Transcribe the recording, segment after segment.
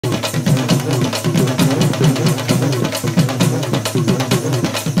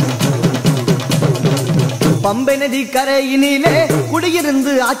பம்பை நதி கரையினிலே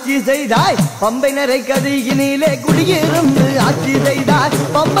குடியிருந்து ஆட்சி செய்தாய் பம்பை நரை கதையினிலே குடியிருந்து ஆட்சி செய்தாய்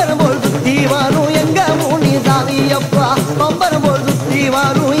பம்பரம் போல் சுத்தி வரும் எங்க மூனி சாமி அப்பா பம்பரம் போல் சுத்தி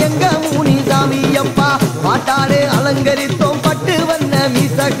வரும் எங்க மூனி சாமி அப்பா பாட்டாலே அலங்கரித்தோம் பட்டு வண்ண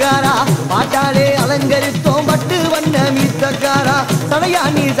மீசக்காரா பாட்டாலே அலங்கரித்தோம் பட்டு வண்ண மீசக்காரா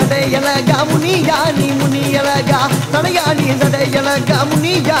சடையாணி சடையலகா முனியானி முனியலகா சடையாணி சடையலகா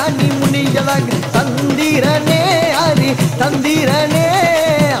முனியானி முனியலகா தந்திரனே ஹரி தந்திரனே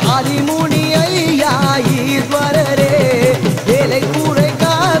ஹரி முனி ஐயா ஈஸ்வரரே ஏழை கூரை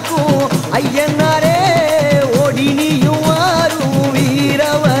காக்கும் ஐயனாரே ஓடி நீயும் வாரும்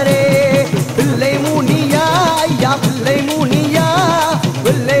வீரவரே பிள்ளை முனியா ஐயா பிள்ளை முனியா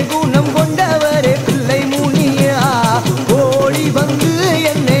பிள்ளை குணம் கொண்டவரே பிள்ளை முனியா ஓடி வந்து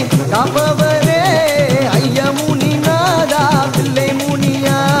என்னை காப்பவரே ஐயா முனிநாதா பிள்ளை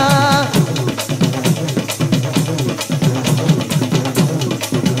முனியா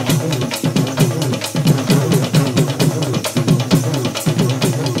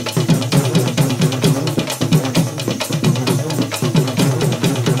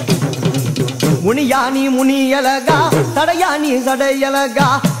முனியானி முனியலகா சடையானி சடையலகா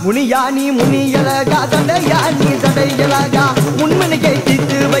முனியானி முனியலகா சடையானி சடையலகா முன்வினையை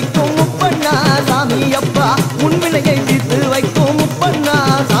தீர்த்து வைக்கும் முப்பண்ணா சாமி அப்பா முன்வினையை தீர்த்து வைக்கும் முப்பண்ணா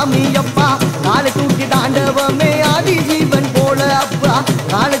சாமி அப்பா காலை தூக்கி தாண்டவமே ஆதி ஜீவன் போல அப்பா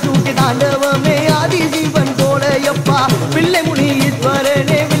காலை தூக்கி தாண்டவமே ஆதி ஜீவன் போல அப்பா பிள்ளை முனி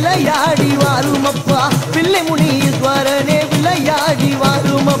ஈஸ்வரனே விளையாடி வாரும் அப்பா பிள்ளை முனி ஈஸ்வரனே விளையாடி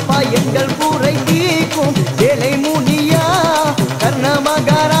வாரும் அப்பா எங்கள் கூரை தீக்கும் ஏழை முனியா கர்ண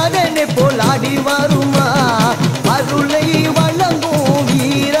மகாராஜனே போலாடி வருமா அருளை வழங்கும்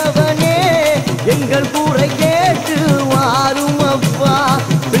வீரவனே எங்கள் கூரை கேட்டு வாரும் அப்பா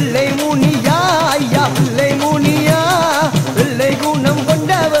பிள்ளை முனியா ஐயா பிள்ளை முனியா பிள்ளை குணம்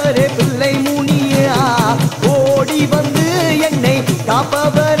கொண்டவரே பிள்ளை முனியா ஓடி வந்து என்னை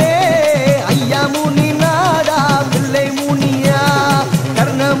காப்பவரே ஐயா முனிநாதா பிள்ளை முனியா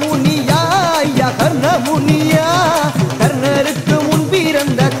கர்ண முனியா ஐயா கர்ண முனியா கர்ணருக்கு முன்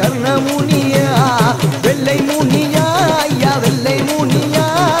பிறந்த கர்ண முனியா வெள்ளை முனியா ஐயா வெள்ளை முனியா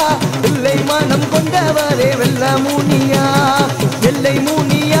வெள்ளை மனம் கொண்டவரே வெள்ள முனியா எல்லை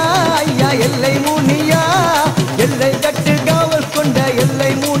முனியா ஐயா எல்லை முனியா எல்லை கட்டு காவல் கொண்ட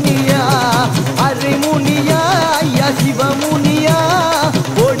எல்லை முனியா அரை முனியா ஐயா சிவமுனியா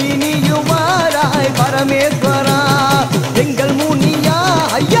ஓடி நீயும் வாராய் பரமேஸ்வரா எங்கள் முனியா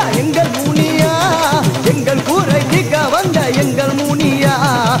ஐயா எங்கள் முனியா எங்கள் கூரை தீர்க்க வந்த எங்கள் முனியா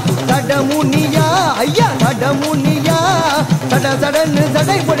தடமுனியா ஐயா தடமுனியா தட தடன்னு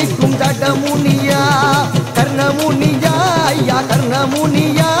தடை படிக்கும் தடமுனியா கர்ணமுனியா ஐயா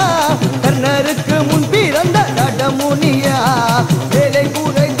கர்ணமுனியா கர்ணருக்கு முன் பிறந்த தடமுனியா வேலை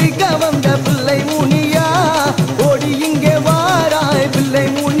கூரை தீர்க்க வந்த பிள்ளை முனியா ஓடி இங்கே வாராய் பிள்ளை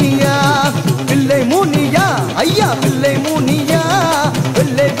முனியா பிள்ளை முனியா ஐயா பிள்ளை முனியா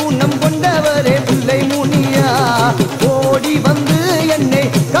பிள்ளை குணம் கொண்டவரே பிள்ளை முனியா ஓடி வந்து என்னை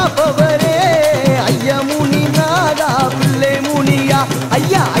காப்பவரே ஐயா முனிநாதா பிள்ளை முனியா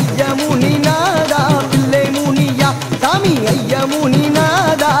ஐயா ஐயா முனிநாதா பிள்ளை முனியா சாமி ஐயா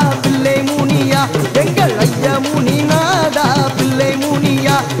முனிநாதா பிள்ளை முனியா எங்கள் ஐயா முனிநாதா பிள்ளை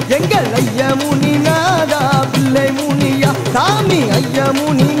முனியா எங்கள் ஐயா முனிநாதா பிள்ளை முனியா சாமி ஐயா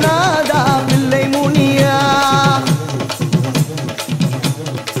முனிநாதா பிள்ளை முனியா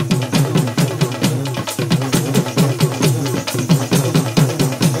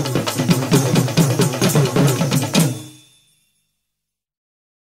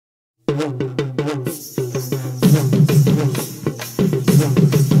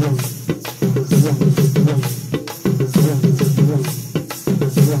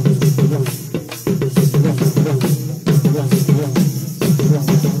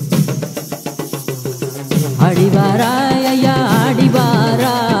அடிவாராய் ஐயா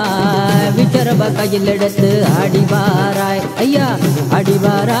அடிவாராய் விச்சரப கையில் எடுத்து அடிவாராய் ஐயா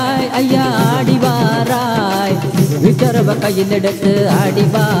அடிவாராய் ஐயா அடிவாராய் விச்சரப கையில் எடுத்து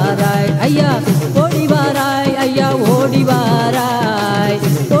அடிவாராய் ஐயா ஓடிவாராய் ஐயா ஓடிவாராய்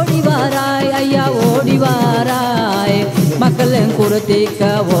ஓடிவாராய் ஐயா ஓடிவாராய் மக்களின் குருத்திக்க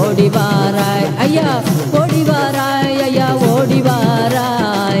ஓடிவாராய் ஐயா ஓடிவாராய் ஐயா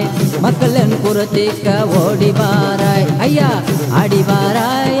ஓடிவாராய் மக்களின் குருத்திக்க ஓடிவாராய் ஐயா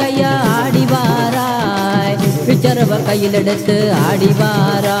ஆடிவாராய் ஐயா ஆடிவாராய் விச்சரவ கையில் எடுத்து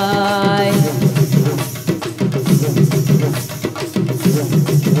ஆடிவாராய்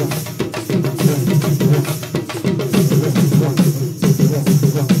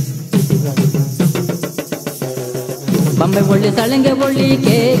பம்பை ஒளி சலங்க ஒளி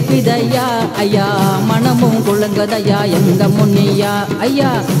கேக்குதையா ஐயா மனமும் குழுங்குதையா எங்க முன்னியா ஐயா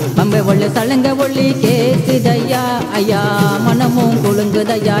பம்பை ஒளி சலங்க ஒளி கேக்குதையா ஐயா மனமும்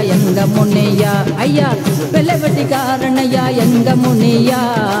குழுங்குதையா எங்க முன்னியா ஐயா வெள்ளை வெட்டிக்காரனையா எங்க முன்னியா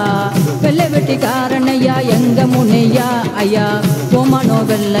வெள்ளை வெட்டிக்காரனையா எங்க முன்னியா ஐயா ஓமனோ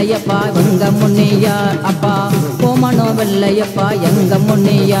வெள்ளையப்பா எங்க முன்னியா அப்பா ஓமனோ வெள்ளையப்பா எங்க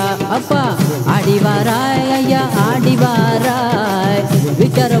முன்னியா அப்பா ஆடிவாராய் ஐயா ஆடிவாராய்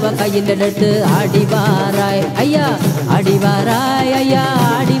விச்சரவ கையில் எடுத்து ஆடிவாராய் ஐயா ஆடிவாராய் ஐயா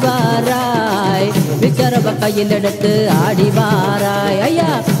ஆடிவாராய் விச்சரவ கையில் எடுத்து ஆடிவாராய் ஐயா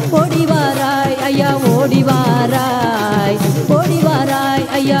ஓடிவாராய் ஐயா ஓடிவாராய் ஓடிவாராய்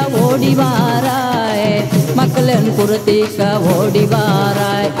ஐயா ஓடிவாராய் மக்களன் குருத்திக்க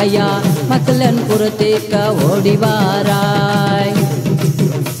ஓடிவாராய் ஐயா மக்களன் குருத்திக்க ஓடிவாராய்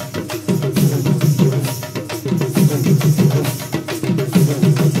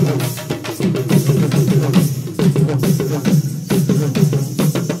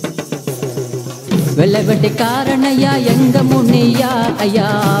வெள்ளை வெட்டிக்காரனையா எங்க முன்னியா ஐயா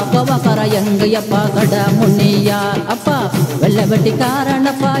பவகர எங்க அப்பா கட முன்னியா அப்பா வெள்ளை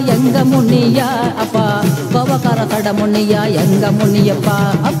வெட்டிக்காரனப்பா எங்க முன்னியா அப்பா பவகர கட முன்னியா எங்க முன்னியப்பா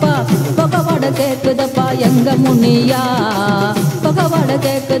அப்பா பகவாட கேக்குதப்பா எங்க முன்னியா பகவாட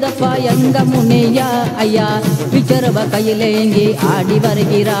கேக்குதப்பா எங்க முன்னியா ஐயா விச்சரவ கையிலேங்கி ஆடி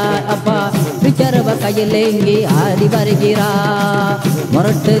வருகிறார் அப்பா விச்சரவ கையிலேங்கி ஆடி வருகிறார்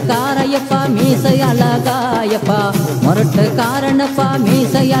முரட்டு காரையப்பா மீசை அழகாயப்பா முரட்டு காரணப்பா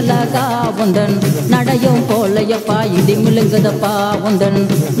மீசை அழகா உந்தன் நடையும் போலையப்பா இடி முழுங்குதப்பா உந்தன்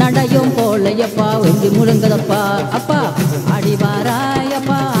நடையும் போலையப்பா இடி முழுங்குதப்பா அப்பா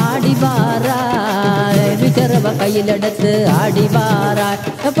ஆடிவாராயப்பா ஆடிவாராய் விச்சரவ கையில் எடுத்து ஆடிவாராய்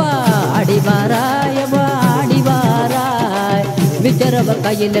அப்பா ஆடிவாராயப்பா ஆடிவாராய் விச்சரவ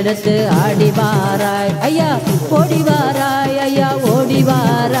கையில் எடுத்து ஆடிவாராய் ஐயா ஓடிவாராய் ஐயா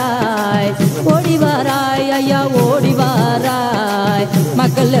ஓடிவாராய் ஓடிவாராய் ஐயா ஓடிவாராய்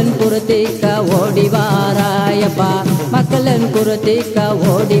மக்களன் குருத்திக்க ஓடிவாராய் அப்பா மக்களன் குருத்திக்க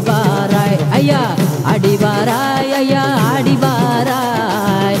ஓடிவாராய் ஐயா அடிவாராய் ஐயா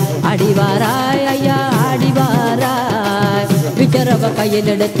ஆடிவாராய் அடிவாராய் ஐயா ஆடிவாராய் விச்சரவ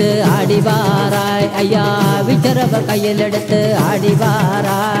கையில் எடுத்து ஆடிவாராய் ஐயா விச்சரவ கையில் எடுத்து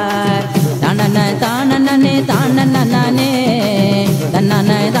ஆடிவாராய் தானன தானனே தானனனே தன்னன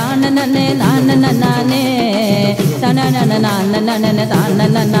தானனனே நானனனே தனனன நானனனே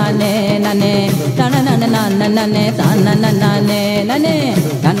தானனனே நனே தனனன நானனனே தானனனே நனே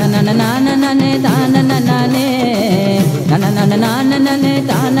தனனன நானனனே தானனனே தனனன நானனனே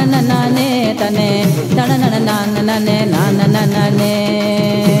தானனனே தனே தனனன நானனனே நானனனே